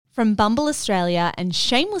From Bumble Australia and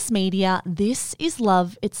Shameless Media, this is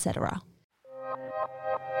Love, Etc.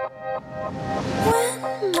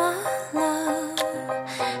 When my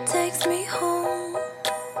love takes me home,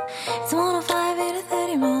 it's 105 in a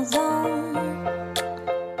 30 mile zone.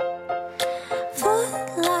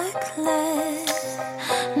 Foot like lead,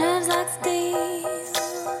 nerves like steel,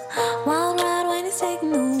 wild ride when it's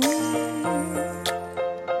taking the wheel.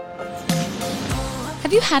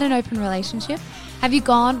 Have you had an open relationship? Have you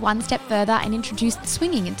gone one step further and introduced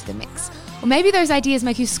swinging into the mix? Or maybe those ideas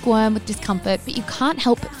make you squirm with discomfort, but you can't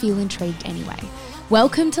help but feel intrigued anyway.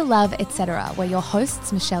 Welcome to Love, Etc., we're your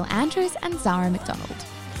hosts Michelle Andrews and Zara McDonald.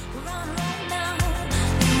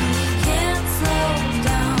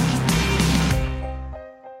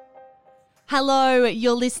 Hello,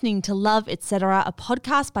 you're listening to Love, Etc., a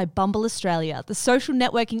podcast by Bumble Australia, the social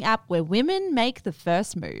networking app where women make the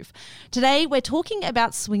first move. Today, we're talking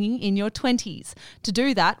about swinging in your 20s. To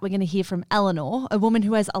do that, we're going to hear from Eleanor, a woman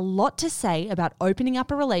who has a lot to say about opening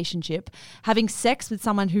up a relationship, having sex with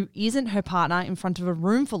someone who isn't her partner in front of a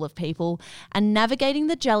room full of people, and navigating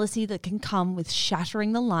the jealousy that can come with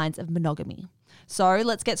shattering the lines of monogamy. So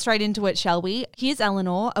let's get straight into it, shall we? Here's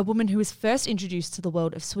Eleanor, a woman who was first introduced to the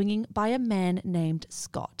world of swinging by a man named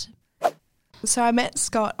Scott. So I met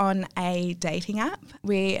Scott on a dating app.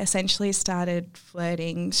 We essentially started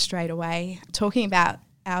flirting straight away, talking about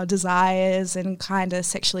our desires and kind of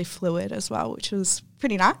sexually fluid as well, which was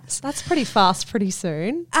pretty nice. That's pretty fast, pretty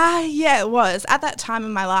soon. Yeah, it was. At that time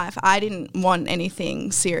in my life, I didn't want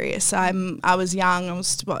anything serious. I was young. I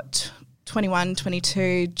was, 21,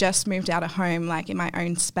 22, just moved out of home, like in my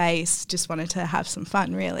own space, just wanted to have some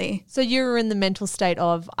fun, really. So you were in the mental state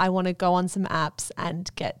of, I want to go on some apps and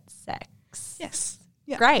get sex. Yes.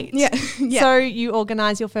 Yeah. Great. Yeah. Yeah. So you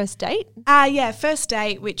organised your first date? First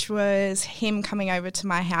date, which was him coming over to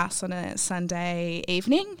my house on a Sunday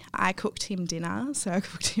evening. I cooked him dinner, so I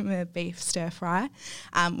cooked him a beef stir fry,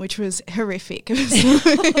 which was horrific. It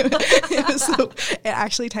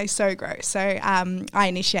actually tastes so gross. So I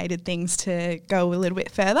initiated things to go a little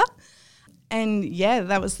bit further. And yeah,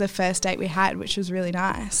 that was the first date we had, which was really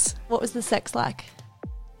nice. What was the sex like?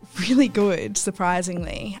 Really good,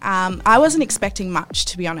 surprisingly. I wasn't expecting much,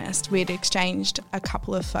 to be honest. We'd exchanged a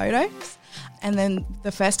couple of photos, and then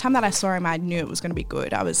the first time that I saw him, I knew it was going to be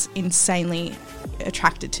good. I was insanely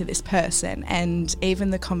attracted to this person, and even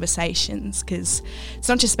the conversations, because it's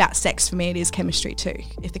not just about sex for me, it is chemistry too.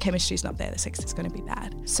 If the chemistry's not there, the sex is going to be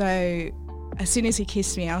bad. So as soon as he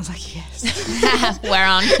kissed me, I was like, yes. We're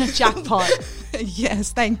on. Jackpot.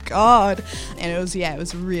 Yes, thank God. And it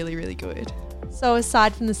was really, really good. So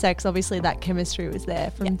aside from the sex, obviously that chemistry was there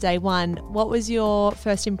from day one. What was your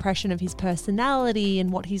first impression of his personality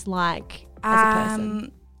and what he's like as a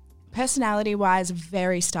person? Personality-wise,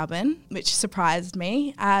 very stubborn, which surprised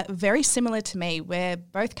me. Very similar to me. We're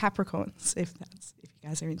both Capricorns, if you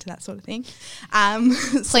guys are into that sort of thing.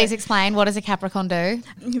 Please explain, what does a Capricorn do?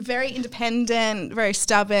 Very independent, very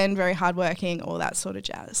stubborn, very hardworking, all that sort of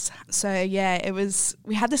jazz. So yeah,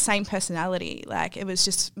 we had the same personality. Like it was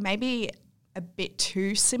just maybe a bit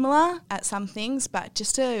too similar at some things, but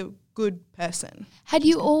just a good person. Had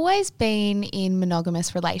you always been in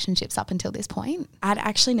monogamous relationships up until this point? I'd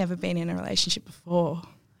actually never been in a relationship before.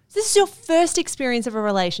 This is your first experience of a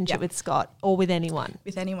relationship with Scott or with anyone?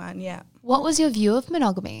 With anyone, yeah. What was your view of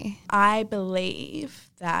monogamy? I believe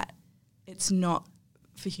that it's not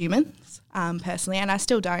for humans, personally, and I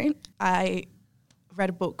still don't. I read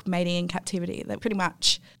a book, Mating in Captivity, that pretty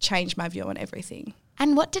much changed my view on everything.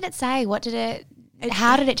 And what did it say?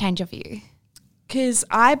 How did it change your view? Because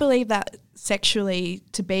I believe that sexually,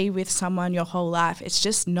 to be with someone your whole life, it's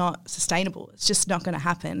just not sustainable. It's just not going to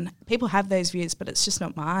happen. People have those views, but it's just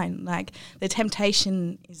not mine. Like, the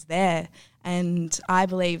temptation is there, and I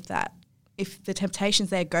believe that if the temptation's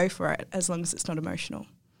there, go for it, as long as it's not emotional.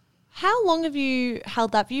 How long have you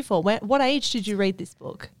held that view for? What age did you read this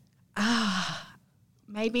book?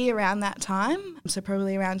 Maybe around that time, so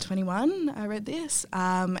probably around 21 I read this,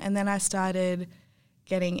 and then I started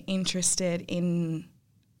getting interested in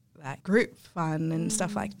like group fun and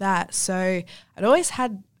stuff like that. So I'd always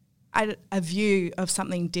had a view of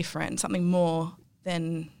something different, something more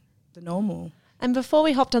than the normal. And before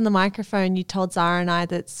we hopped on the microphone, you told Zara and I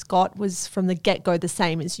that Scott was from the get-go the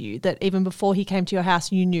same as you, that even before he came to your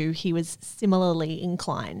house, you knew he was similarly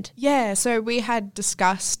inclined. Yeah, so we had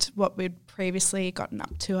discussed what we'd previously gotten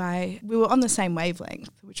up to. We were on the same wavelength,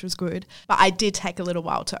 which was good. But I did take a little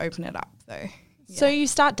while to open it up though. Yeah. So you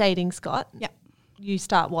start dating Scott. Yeah. you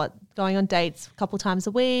start going on dates a couple times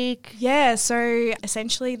a week? Yeah, so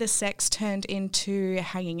essentially the sex turned into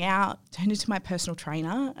hanging out, turned into my personal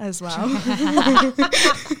trainer as well.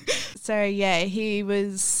 So yeah, he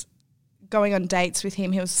was going on dates with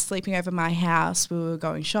him. He was sleeping over my house. We were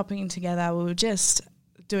going shopping together. We were just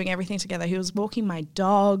doing everything together. He was walking my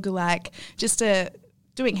dog, like just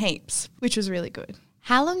doing heaps, which was really good.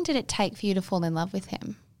 How long did it take for you to fall in love with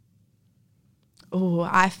him? Oh,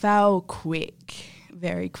 I fell quick,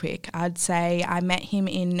 very quick. I'd say I met him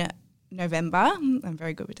in November. I'm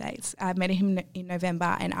very good with dates. I met him in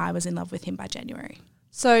November and I was in love with him by January.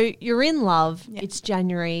 So you're in love. Yeah. It's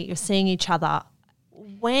January. You're seeing each other.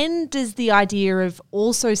 When does the idea of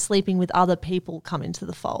also sleeping with other people come into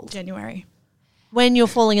the fold? January. When you're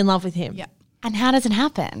falling in love with him? Yeah. And how does it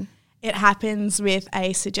happen? It happens with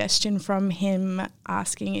a suggestion from him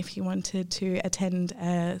asking if he wanted to attend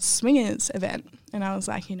a swingers event. And I was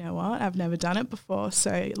like, you know what? I've never done it before,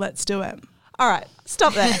 so let's do it. All right,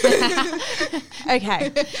 stop there.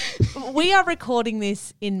 Okay. We are recording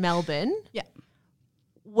this in Melbourne. Yeah.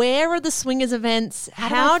 Where are the swingers events?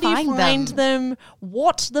 How do you find them?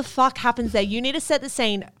 What the fuck happens there? You need to set the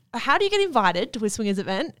scene. How do you get invited to a swingers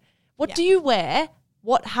event? What do you wear?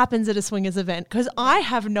 What happens at a swingers event? Because I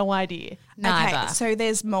have no idea. Neither. Okay, so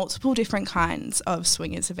there's multiple different kinds of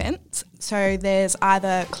swingers events. So there's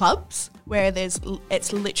either clubs where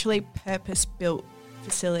it's literally purpose-built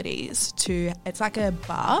facilities it's like a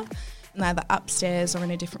bar, and either upstairs or in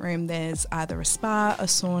a different room there's either a spa, a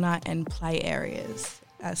sauna and play areas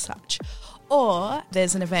as such. Or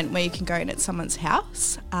there's an event where you can go in at someone's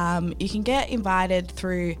house. You can get invited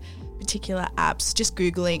through particular apps, just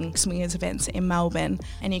Googling swingers events in Melbourne,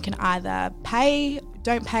 and you can either pay,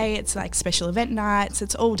 don't pay, it's like special event nights,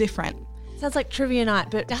 it's all different. Sounds like trivia night,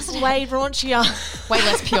 but way raunchier. Way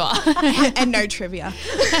less pure. And no trivia.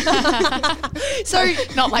 So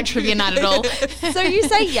not like trivia night at all. So you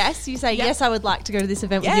say yes. You say, yes, I would like to go to this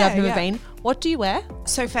event with you. I've never been. What do you wear?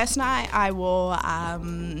 So first night I wore,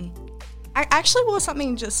 I actually wore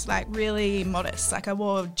something just like really modest. Like I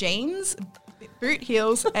wore jeans, boot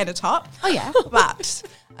heels and a top. Oh, yeah. But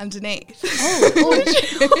underneath.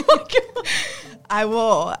 Oh, I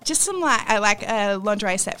wore just some like a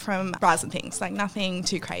lingerie set from Bras and Things, like nothing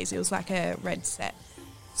too crazy. It was like a red set.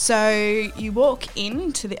 So you walk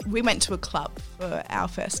into we went to a club for our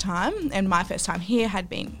first time, and my first time here had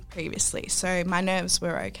been previously, so my nerves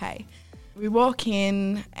were okay. We walk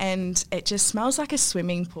in and it just smells like a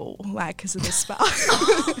swimming pool, like because of the spa.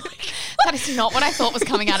 That is not what I thought was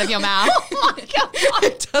coming out of your mouth. Oh my God.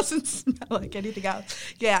 It doesn't smell like anything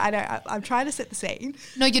else. Yeah, I know. I'm trying to set the scene.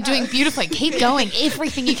 No, you're doing beautifully. Keep going.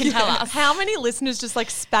 Everything you can tell us. How many listeners just like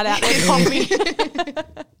spat out their coffee?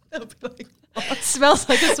 They'll be like, it smells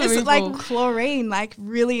like a swimming it's pool. like chlorine, like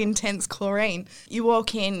really intense chlorine. You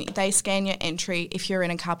walk in, they scan your entry. If you're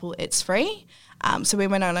in a couple, it's free. So we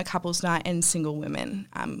went on a couples night and single women,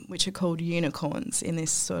 which are called unicorns in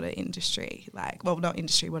this sort of industry. Like, well, not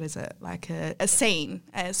industry, what is it? Like a scene,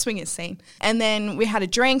 a swingers scene. And then we had a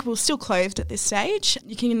drink. We were still clothed at this stage.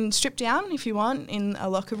 You can strip down if you want in a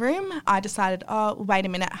locker room. I decided, wait a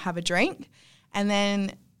minute, have a drink. And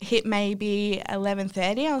then hit maybe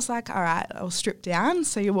 11:30. I was like, all right, I'll strip down.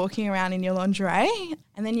 So you're walking around in your lingerie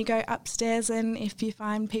and then you go upstairs, and if you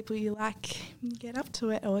find people you like, you get up to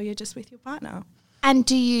it, or you're just with your partner. And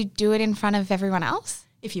do you do it in front of everyone else?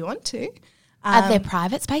 If you want to. Are there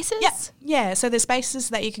private spaces? Yeah. So there's spaces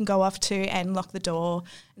that you can go off to and lock the door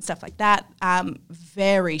and stuff like that.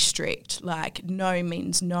 Very strict, like no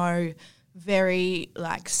means no, very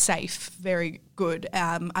like safe, very good.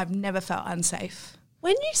 I've never felt unsafe.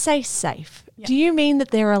 When you say safe, do you mean that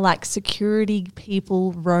there are like security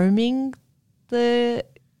people roaming the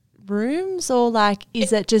rooms, or like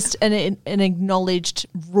is it just an acknowledged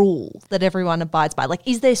rule that everyone abides by? Like,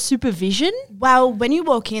 is there supervision? Well, when you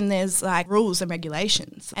walk in, there's like rules and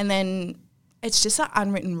regulations, and then it's just an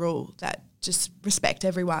unwritten rule that just respect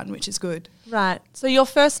everyone, which is good. Right. So your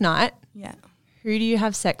first night, who do you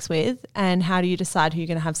have sex with, and how do you decide who you're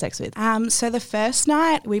going to have sex with? So the first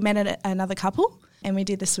night we met at another couple and we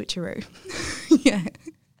did the switcheroo.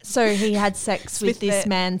 So he had sex with this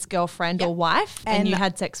man's girlfriend or wife, and you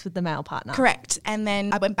had sex with the male partner. Correct. And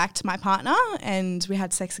then I went back to my partner and we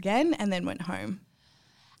had sex again and then went home.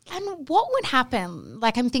 And what would happen?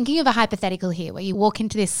 Like, I'm thinking of a hypothetical here where you walk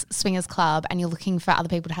into this swingers club and you're looking for other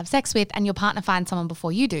people to have sex with, and your partner finds someone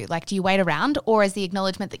before you do. Like, do you wait around, or is the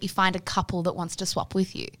acknowledgement that you find a couple that wants to swap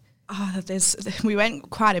with you? We went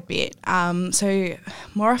quite a bit. So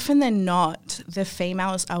more often than not, the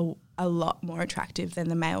females are a lot more attractive than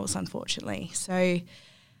the males, unfortunately. So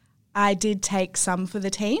I did take some for the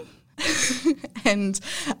team. And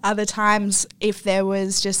other times, if there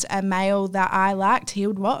was just a male that I liked, he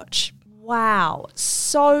would watch. Wow.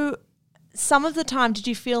 So some of the time, did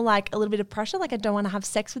you feel like a little bit of pressure, like I don't want to have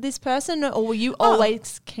sex with this person, or were you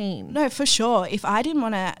always keen? No, for sure. If I didn't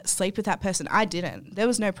want to sleep with that person, I didn't. There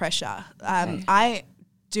was no pressure. I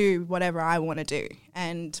do whatever I want to do.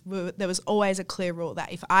 And there was always a clear rule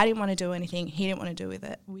that if I didn't want to do anything, he didn't want to do with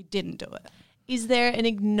it, we didn't do it. Is there an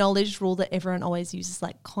acknowledged rule that everyone always uses,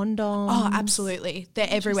 like condoms? Oh, absolutely. They're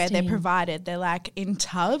everywhere. They're provided. They're like in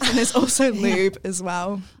tubs, and there's also lube as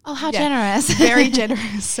well. Oh, how generous. Very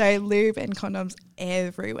generous. So lube and condoms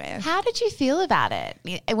everywhere. How did you feel about it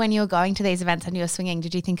when you were going to these events and you were swinging?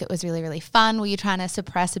 Did you think it was really, really fun? Were you trying to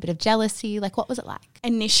suppress a bit of jealousy? Like, what was it like?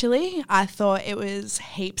 Initially, I thought it was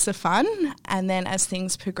heaps of fun. And then as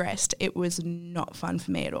things progressed, it was not fun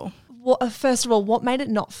for me at all. First of all, what made it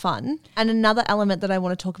not fun? And another element that I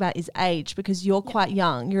want to talk about is age, because you're quite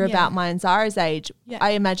young. You're about my and Zara's age. Yeah.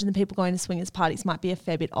 I imagine the people going to swingers parties might be a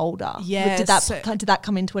fair bit older. Yeah. Did that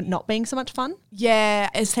come into it not being so much fun? Yeah.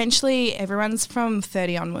 Essentially, everyone's from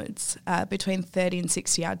 30 onwards, between 30 and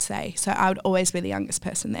 60, I'd say. So I would always be the youngest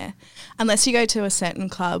person there. Unless you go to a certain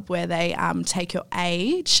club where they take your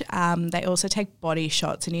age, they also take body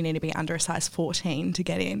shots and you need to be under a size 14 to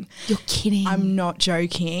get in. You're kidding. I'm not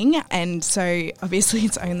joking. And so obviously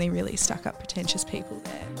it's only really stuck up pretentious people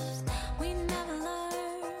there.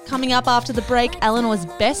 Coming up after the break, Eleanor's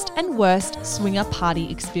best and worst swinger party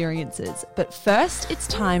experiences. But first, it's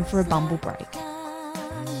time for a Bumble break.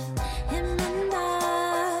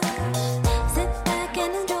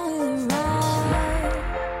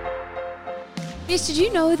 Miss, did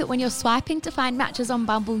you know that when you're swiping to find matches on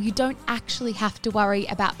Bumble, you don't actually have to worry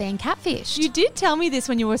about being catfished? You did tell me this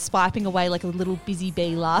when you were swiping away like a little busy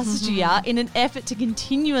bee last year. In an effort to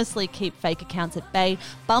continuously keep fake accounts at bay,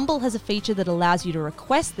 Bumble has a feature that allows you to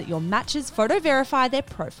request that your matches photo verify their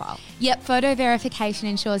profile. Yep, photo verification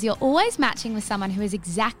ensures you're always matching with someone who is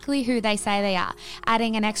exactly who they say they are,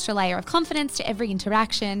 adding an extra layer of confidence to every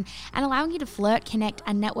interaction and allowing you to flirt, connect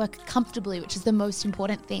and network comfortably, which is the most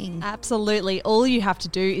important thing. Absolutely. All you have to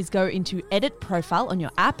do is go into Edit Profile on your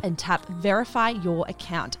app and tap Verify Your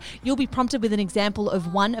Account. You'll be prompted with an example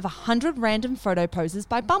of one of 100 random photo poses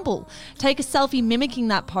by Bumble. Take a selfie mimicking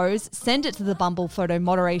that pose, send it to the Bumble photo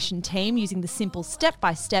moderation team using the simple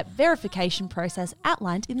step-by-step verification process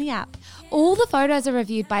outlined in the app. All the photos are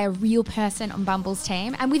reviewed by a real person on Bumble's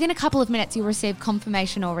team, and within a couple of minutes you'll receive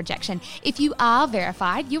confirmation or rejection. If you are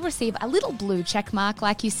verified, you'll receive a little blue check mark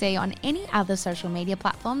like you see on any other social media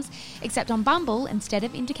platforms, except on Bumble, instead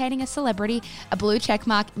of indicating a celebrity, a blue check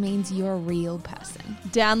mark means you're a real person.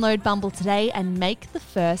 Download Bumble today and make the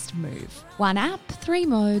first move. One app, 3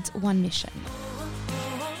 modes, 1 mission.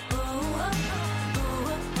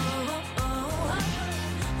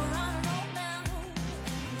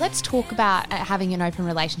 Let's talk about having an open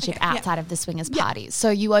relationship outside of the swingers parties. So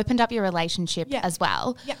you opened up your relationship as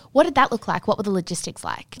well. What did that look like? What were the logistics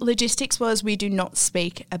like? Logistics was we do not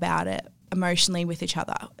speak about it emotionally with each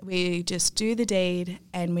other. We just do the deed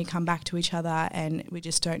and we come back to each other and we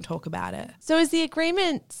just don't talk about it. So is the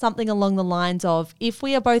agreement something along the lines of, if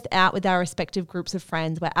we are both out with our respective groups of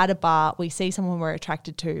friends, we're at a bar, we see someone we're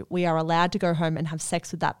attracted to, we are allowed to go home and have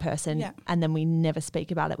sex with that person and then we never speak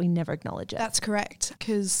about it, we never acknowledge it? That's correct,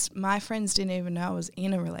 because my friends didn't even know I was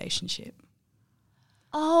in a relationship.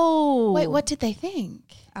 Oh. Wait, what did they think?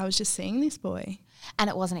 I was just seeing this boy. And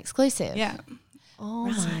it wasn't exclusive? Yeah. Oh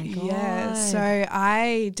my God. Yeah, so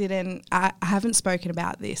I haven't spoken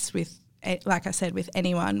about this with, like I said, with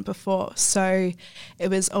anyone before. So it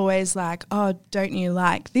was always like, oh, don't you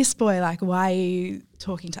like this boy? Like, why are you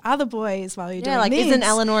talking to other boys while you're doing like, this? isn't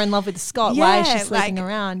Eleanor in love with Scott? Why is she sleeping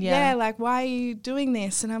around? Yeah, like, why are you doing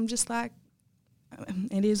this? And I'm just like,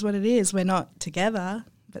 it is what it is. We're not together,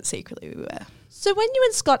 but secretly we were. So when you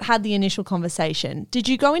and Scott had the initial conversation, did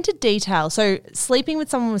you go into detail? So sleeping with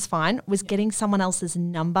someone was fine. Was getting someone else's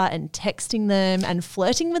number and texting them and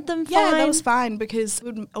flirting with them fine? Yeah, that was fine, because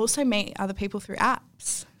we would also meet other people through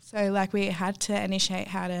apps. So like we had to initiate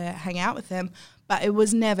how to hang out with them, but it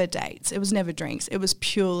was never dates. It was never drinks. It was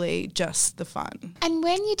purely just the fun. And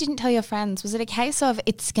when you didn't tell your friends, was it a case of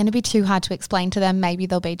it's going to be too hard to explain to them, maybe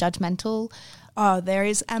they'll be judgmental? Oh, there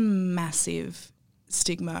is a massive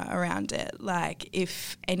stigma around it. Like,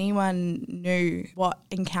 if anyone knew what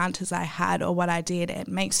encounters I had or what I did, it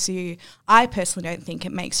makes you, I personally don't think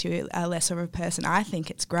it makes you a lesser of a person. I think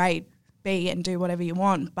it's great, be and do whatever you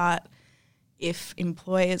want, but if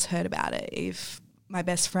employers heard about it, if my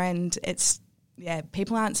best friend,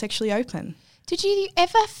 people aren't sexually open. Did you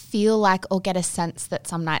ever feel like or get a sense that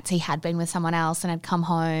some nights he had been with someone else and had come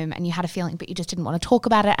home and you had a feeling but you just didn't want to talk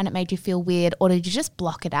about it and it made you feel weird, or did you just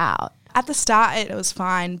block it out? At the start, it was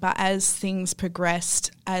fine, but as things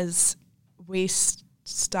progressed, as we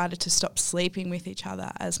started to stop sleeping with each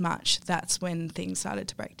other as much, that's when things started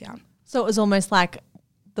to break down. So it was almost like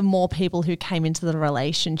the more people who came into the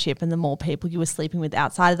relationship and the more people you were sleeping with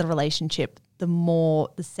outside of the relationship, the more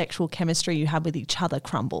the sexual chemistry you had with each other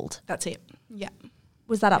crumbled. That's it. Yeah.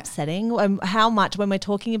 Was that upsetting? How much, when we're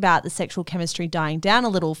talking about the sexual chemistry dying down a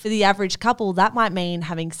little, for the average couple, that might mean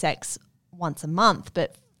having sex once a month,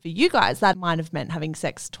 but for you guys, that might have meant having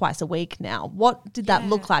sex twice a week now. What did that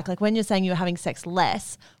look like? Like when you're saying you were having sex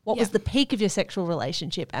less, what was the peak of your sexual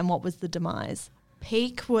relationship and what was the demise?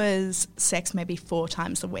 Peak was sex maybe 4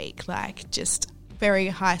 times a week, like just very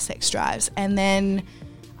high sex drives. And then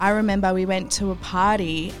I remember we went to a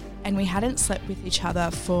party and we hadn't slept with each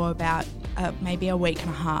other for about maybe a week and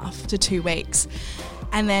a half to 2 weeks.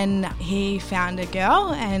 And then he found a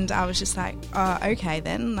girl and I was just like, oh, okay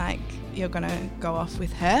then, like you're going to go off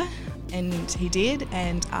with her. And he did,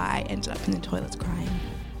 and I ended up in the toilets crying.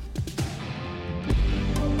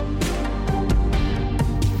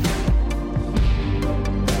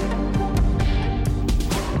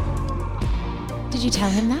 Did you tell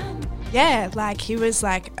him that? Yeah, like he was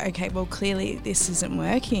like, okay, well clearly this isn't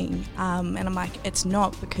working. And I'm like, it's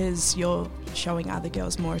not, because you're showing other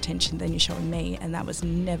girls more attention than you're showing me, and that was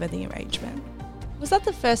never the arrangement. Was that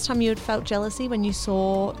the first time you had felt jealousy, when you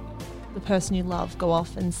saw the person you love go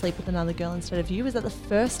off and sleep with another girl instead of you? Was that the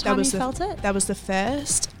first time you felt it? That was the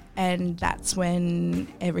first, and that's when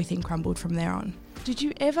everything crumbled from there on. Did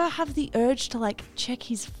you ever have the urge to like check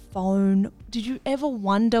his phone? Did you ever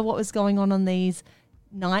wonder what was going on these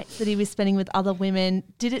nights that he was spending with other women?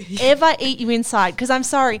 Did it ever eat you inside? Because I'm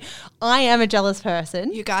sorry, I am a jealous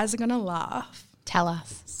person. You guys are going to laugh. Tell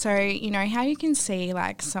us. So, you know how you can see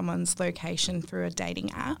like someone's location through a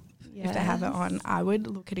dating app? Yes. If they have it on, I would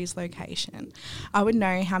look at his location. I would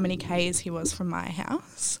know how many Ks he was from my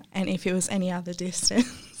house, and if it was any other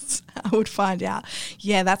distance, I would find out.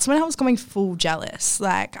 Yeah, that's when I was going full jealous.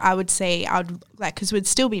 Like I would see, because we'd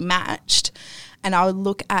still be matched, and I would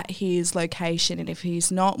look at his location, and if he's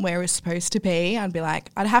not where we're supposed to be, I'd be like,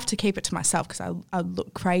 I'd have to keep it to myself because I'd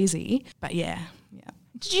look crazy. But yeah.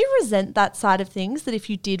 Did you resent that side of things, that if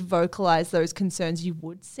you did vocalise those concerns, you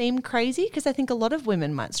would seem crazy? Because I think a lot of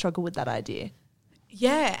women might struggle with that idea.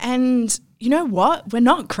 Yeah, and you know what? We're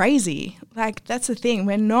not crazy. Like, that's the thing.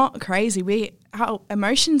 We're not crazy. Our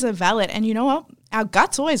emotions are valid. And you know what? Our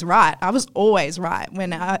gut's always right. I was always right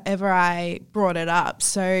whenever I brought it up.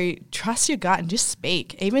 So trust your gut and just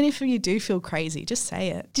speak. Even if you do feel crazy, just say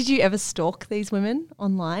it. Did you ever stalk these women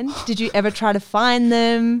online? Did you ever try to find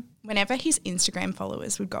them? Whenever his Instagram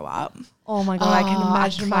followers would go up. Oh my God, I can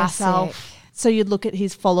imagine myself. So you'd look at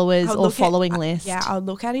his followers or following list? Yeah, I'll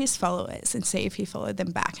look at his followers and see if he followed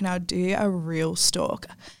them back, and I'll do a real stalk.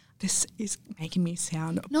 This is making me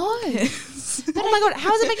sound... No. Oh my God,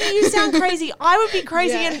 how is it making you sound crazy? I would be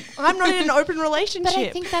crazy and I'm not in an open relationship. But I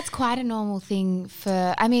think that's quite a normal thing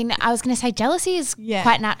for... I mean, I was going to say jealousy is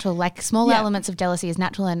quite natural. Like small elements of jealousy is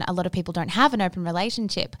natural, and a lot of people don't have an open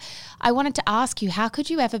relationship. I wanted to ask you, how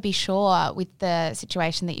could you ever be sure with the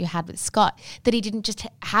situation that you had with Scott that he didn't just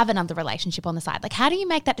have another relationship on the side? Like, how do you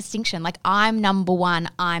make that distinction? Like, I'm number one,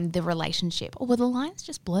 I'm the relationship. Or were the lines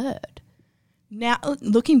just blurred? Now,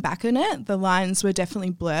 looking back on it, the lines were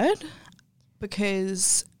definitely blurred,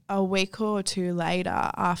 because a week or two later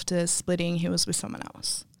after splitting, he was with someone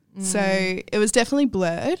else. So it was definitely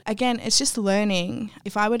blurred. Again, it's just learning.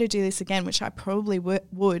 If I were to do this again, which I probably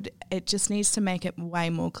would, it just needs to make it way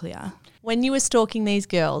more clear. When you were stalking these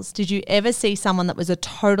girls, did you ever see someone that was a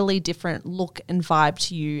totally different look and vibe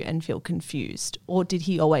to you and feel confused? Or did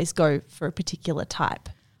he always go for a particular type?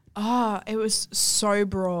 Oh, it was so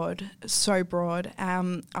broad, so broad.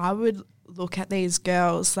 I would look at these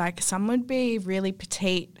girls, like some would be really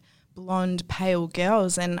petite, blonde, pale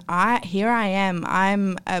girls, and here I am.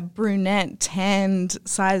 I'm a brunette, tanned,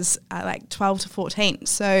 size like 12 to 14.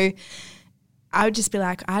 So I would just be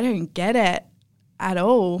like, I don't get it at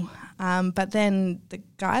all. But then the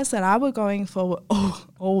guys that I were going for were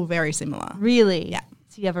all very similar. Really? Yeah.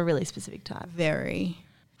 So you have a really specific type. Very.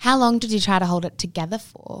 How long did you try to hold it together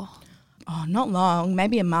for? Oh, not long,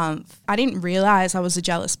 maybe a month. I didn't realise I was a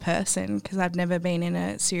jealous person because I've never been in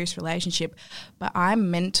a serious relationship, but I'm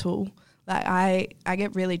mental. Like I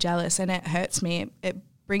get really jealous and it hurts me. It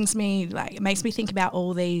brings me, like, it makes me think about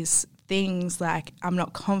all these things, like I'm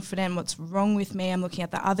not confident, what's wrong with me? I'm looking at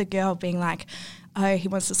the other girl being like, oh, he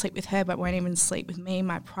wants to sleep with her but won't even sleep with me in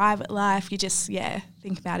my private life. You just,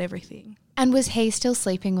 think about everything. And was he still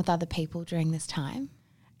sleeping with other people during this time?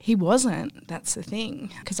 He wasn't. That's the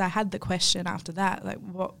thing. Because I had the question after that, like,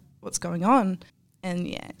 what's going on? And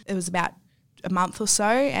yeah, it was about a month or so,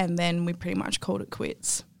 and then we pretty much called it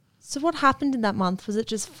quits. So what happened in that month? Was it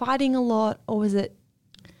just fighting a lot, or was it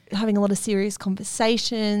having a lot of serious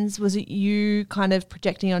conversations? Was it you kind of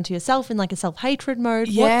projecting onto yourself in like a self-hatred mode?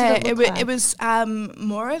 Yeah, what did it look like? it was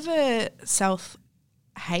more of a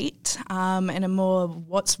self-hate and a more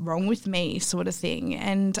what's wrong with me sort of thing.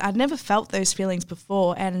 And I'd never felt those feelings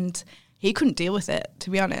before, and he couldn't deal with it,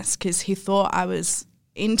 to be honest, because he thought I was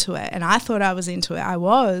into it, and I thought I was into it. I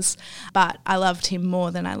was, but I loved him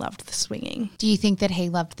more than I loved the swinging. Do you think that he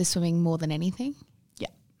loved the swimming more than anything? Yeah.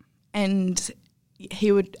 And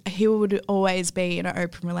he would always be in an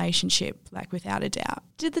open relationship, like, without a doubt.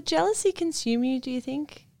 Did the jealousy consume you, do you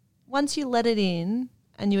think? Once you let it in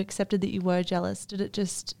and you accepted that you were jealous, did it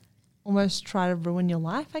just almost try to ruin your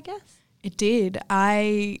life, I guess? It did.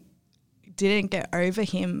 I didn't get over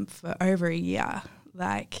him for over a year.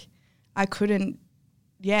 Like, I couldn't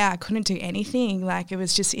do anything. Like, it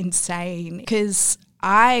was just insane because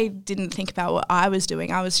I didn't think about what I was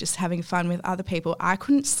doing. I was just having fun with other people. I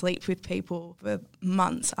couldn't sleep with people for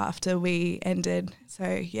months after we ended.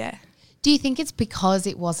 So, yeah. Do you think it's because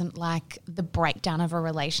it wasn't like the breakdown of a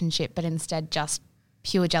relationship, but instead just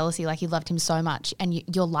pure jealousy, like you loved him so much and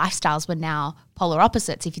your lifestyles were now polar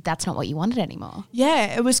opposites if that's not what you wanted anymore?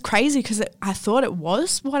 Yeah, it was crazy because I thought it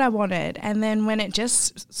was what I wanted, and then when it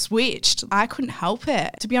just switched, I couldn't help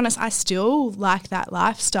it. To be honest, I still like that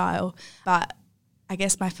lifestyle, but I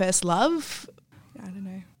guess my first love, I don't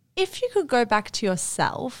know. If you could go back to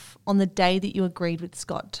yourself on the day that you agreed with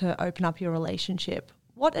Scott to open up your relationship,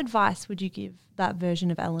 what advice would you give that version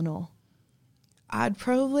of Eleanor? I'd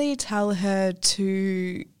probably tell her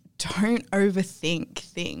to don't overthink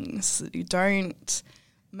things. You don't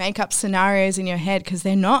make up scenarios in your head because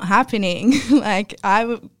they're not happening. Like,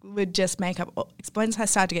 I would just make up, once I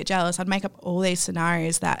started to get jealous, I'd make up all these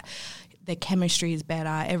scenarios that the chemistry is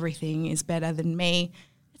better, everything is better than me.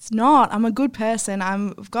 It's not. I'm a good person.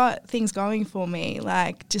 I've got things going for me.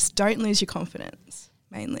 Like, just don't lose your confidence,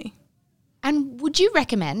 mainly. And would you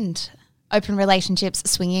recommend open relationships,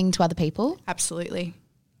 swinging to other people? Absolutely,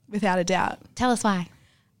 without a doubt. Tell us why.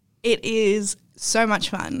 It is so much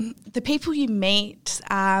fun. The people you meet,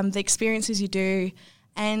 the experiences you do,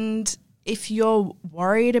 and if you're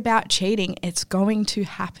worried about cheating, it's going to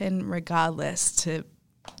happen regardless.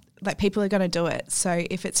 Like, people are going to do it. So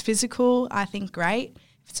if it's physical, I think great.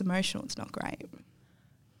 If it's emotional, it's not great.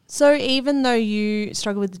 So even though you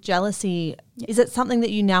struggle with the jealousy, is it something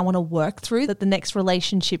that you now want to work through, that the next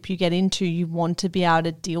relationship you get into, you want to be able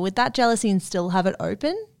to deal with that jealousy and still have it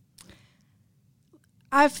open?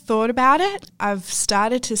 I've thought about it. I've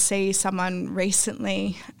started to see someone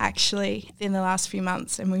recently, actually, in the last few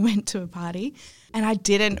months, and we went to a party, and I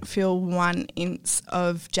didn't feel 1 inch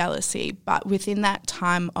of jealousy. But within that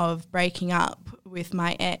time of breaking up with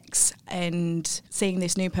my ex and seeing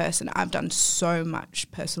this new person, I've done so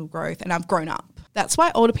much personal growth and I've grown up. That's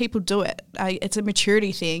why older people do it. It's a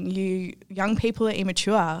maturity thing. Young people are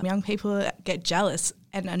immature. Young people get jealous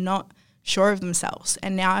and are not sure of themselves.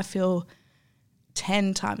 And now I feel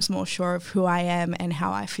 10 times more sure of who I am and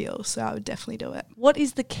how I feel. So I would definitely do it. What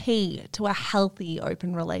is the key to a healthy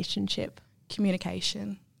open relationship?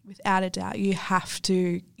 Communication. Without a doubt, you have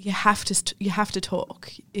to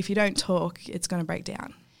talk. If you don't talk, it's going to break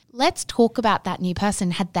down. Let's talk about that new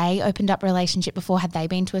person. Had they opened up a relationship before? Had they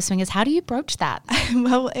been to a swingers? How do you broach that?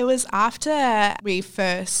 Well, it was after we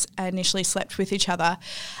first initially slept with each other.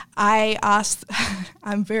 I asked,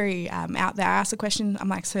 I'm very out there. I asked the question, I'm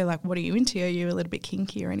like, so like, what are you into? Are you a little bit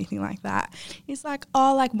kinky or anything like that? He's like,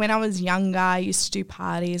 oh, like when I was younger, I used to do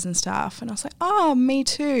parties and stuff. And I was like, oh, me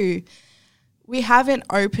too. We haven't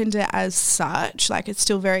opened it as such, like it's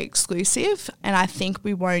still very exclusive, and I think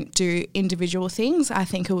we won't do individual things. I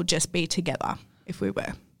think it will just be together if we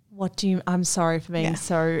were. I'm sorry for being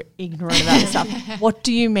so ignorant about this stuff. What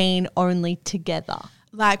do you mean only together?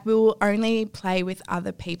 Like, we will only play with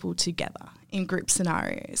other people together in group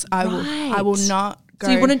scenarios. I will not go.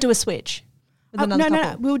 So you wouldn't do a switch with another couple?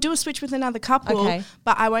 No. We'll do a switch with another couple,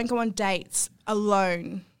 but I won't go on dates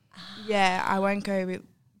alone. Yeah, I won't go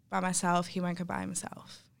by myself. He won't go by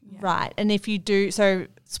himself. Yeah. Right. And if you do, so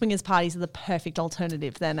swingers parties are the perfect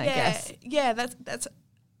alternative then, I guess. Yeah, that's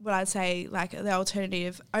what I'd say, like the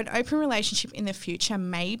alternative. An open relationship in the future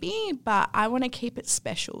maybe, but I want to keep it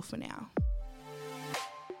special for now.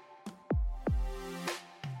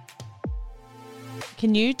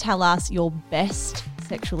 Can you tell us your best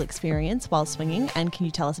sexual experience while swinging, and can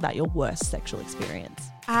you tell us about your worst sexual experience?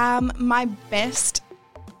 My best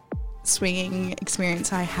swinging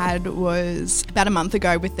experience I had was about a month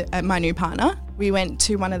ago with my new partner. We went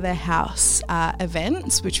to one of their house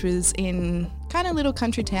events, which was in kind of little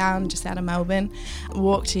country town just out of Melbourne.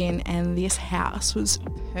 Walked in and this house was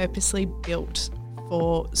purposely built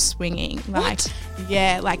for swinging. Like,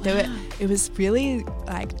 yeah, like it was really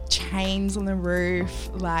like chains on the roof,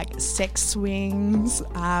 like sex swings,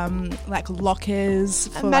 like lockers.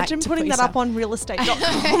 Imagine putting that up on realestate.com.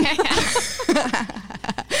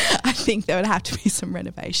 I think there would have to be some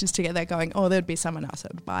renovations together going, or there'd be someone else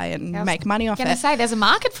that would buy and make money off it. I was going to say, there's a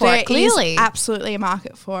market for it, clearly. There is absolutely a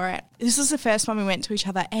market for it. This was the first one we went to each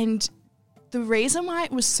other, and the reason why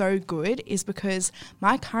it was so good is because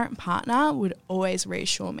my current partner would always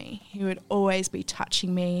reassure me. He would always be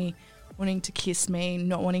touching me, wanting to kiss me,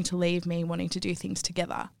 not wanting to leave me, wanting to do things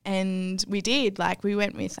together. And we did. Like, we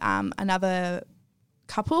went with another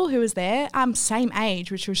couple who was there, same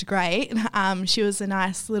age, which was great. She was a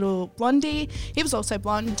nice little blondie. He was also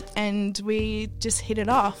blonde, and we just hit it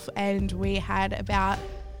off. And we had about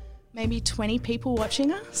maybe 20 people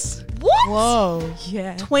watching us. What? Whoa.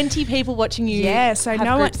 Yeah. 20 people watching you so have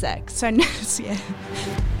no group one, sex. So, yeah.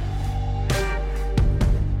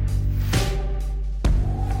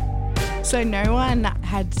 So no one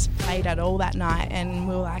had played at all that night, and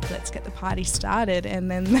we were like, let's get the party started, and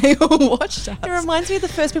then they all watched us. It reminds me of the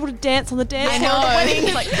first people to dance on the dance floor at the wedding.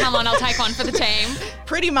 It's like, come on, I'll take one for the team.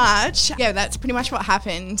 Pretty much. Yeah, that's pretty much what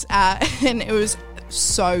happened. And it was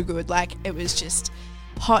so good. Like, it was just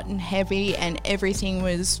hot and heavy, and everything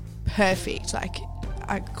was perfect. Like,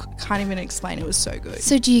 I can't even explain. It was so good.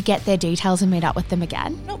 So do you get their details and meet up with them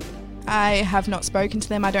again? Nope. I have not spoken to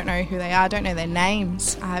them. I don't know who they are. I don't know their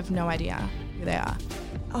names. I have no idea who they are.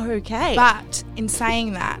 Okay. But in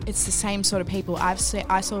saying that, it's the same sort of people. I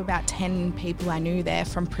saw about 10 people I knew there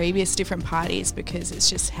from previous different parties, because it's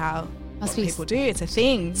just how people do. It's a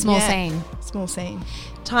thing. Small scene. Small scene.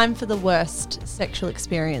 Time for the worst sexual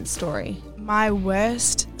experience story. My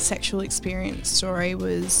worst sexual experience story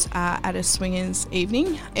was at a swingers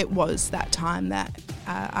evening. It was that time that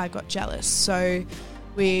I got jealous. So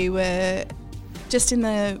we were just in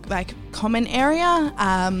the common area.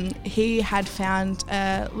 He had found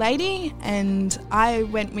a lady, and I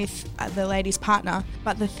went with the lady's partner.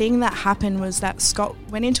 But the thing that happened was that Scott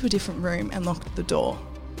went into a different room and locked the door.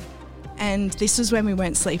 And this is when we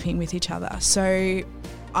weren't sleeping with each other. So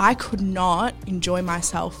I could not enjoy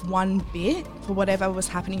myself one bit for whatever was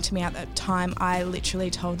happening to me at that time. I literally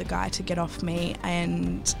told the guy to get off me,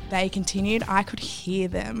 and they continued. I could hear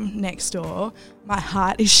them next door. My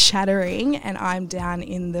heart is shattering, and I'm down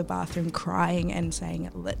in the bathroom crying and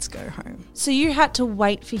saying, let's go home. So you had to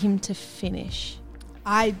wait for him to finish?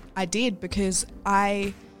 I did, because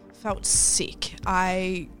I felt sick.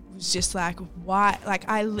 I was just like, why? Like,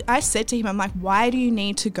 I said to him, I'm like, why do you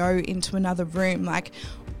need to go into another room? Like,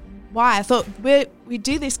 why? I thought we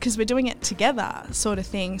do this because we're doing it together, sort of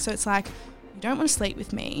thing. So it's like, you don't want to sleep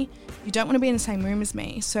with me, you don't want to be in the same room as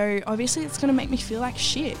me, so obviously it's going to make me feel like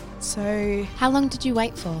shit. So how long did you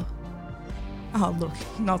wait for? Oh, look,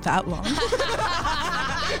 not that long.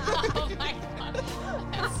 Oh my God.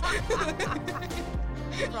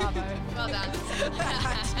 Bravo. Well done.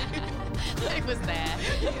 It was there.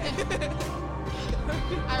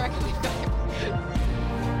 I reckon we've got it.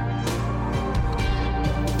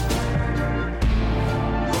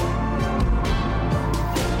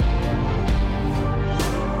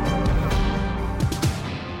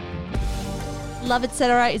 Love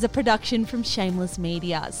Etc. is a production from Shameless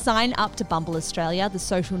Media. Sign up to Bumble Australia, the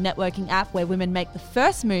social networking app where women make the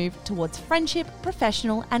first move towards friendship,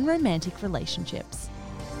 professional and romantic relationships.